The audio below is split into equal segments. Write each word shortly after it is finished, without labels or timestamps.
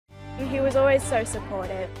He was always so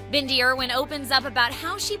supportive. Bindi Irwin opens up about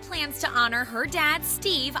how she plans to honor her dad,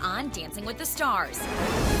 Steve, on Dancing with the Stars.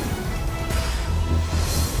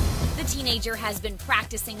 The teenager has been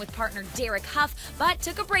practicing with partner Derek Huff, but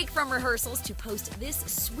took a break from rehearsals to post this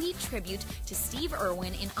sweet tribute to Steve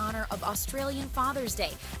Irwin in honor of Australian Father's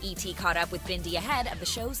Day. ET caught up with Bindi ahead of the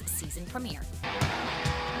show's season premiere.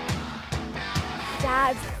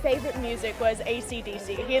 Dad's favorite music was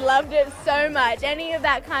AC/DC. He loved it so much. Any of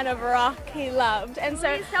that kind of rock he loved. And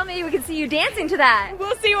so please tell me we can see you dancing to that.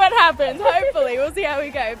 We'll see what happens, hopefully. We'll see how we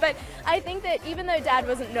go. But I think that even though Dad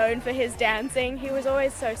wasn't known for his dancing, he was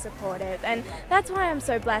always so supportive. And that's why I'm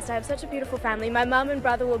so blessed. I have such a beautiful family. My mum and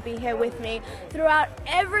brother will be here with me throughout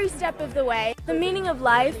every step of the way. The meaning of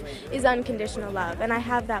life is unconditional love, and I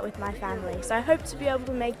have that with my family. So I hope to be able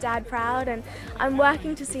to make Dad proud, and I'm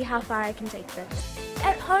working to see how far I can take this.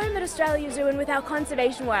 At home at Australia Zoo and with our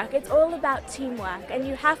conservation work, it's all about teamwork, and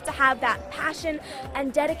you have to have that passion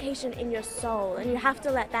and dedication in your soul, and you have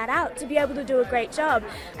to let that out to be able to do a great job.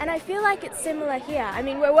 And I feel like it's similar here. I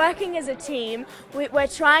mean, we're working as a team, we're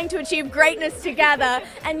trying to achieve greatness together,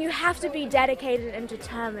 and you have to be dedicated and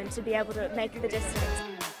determined to be able to make the distance.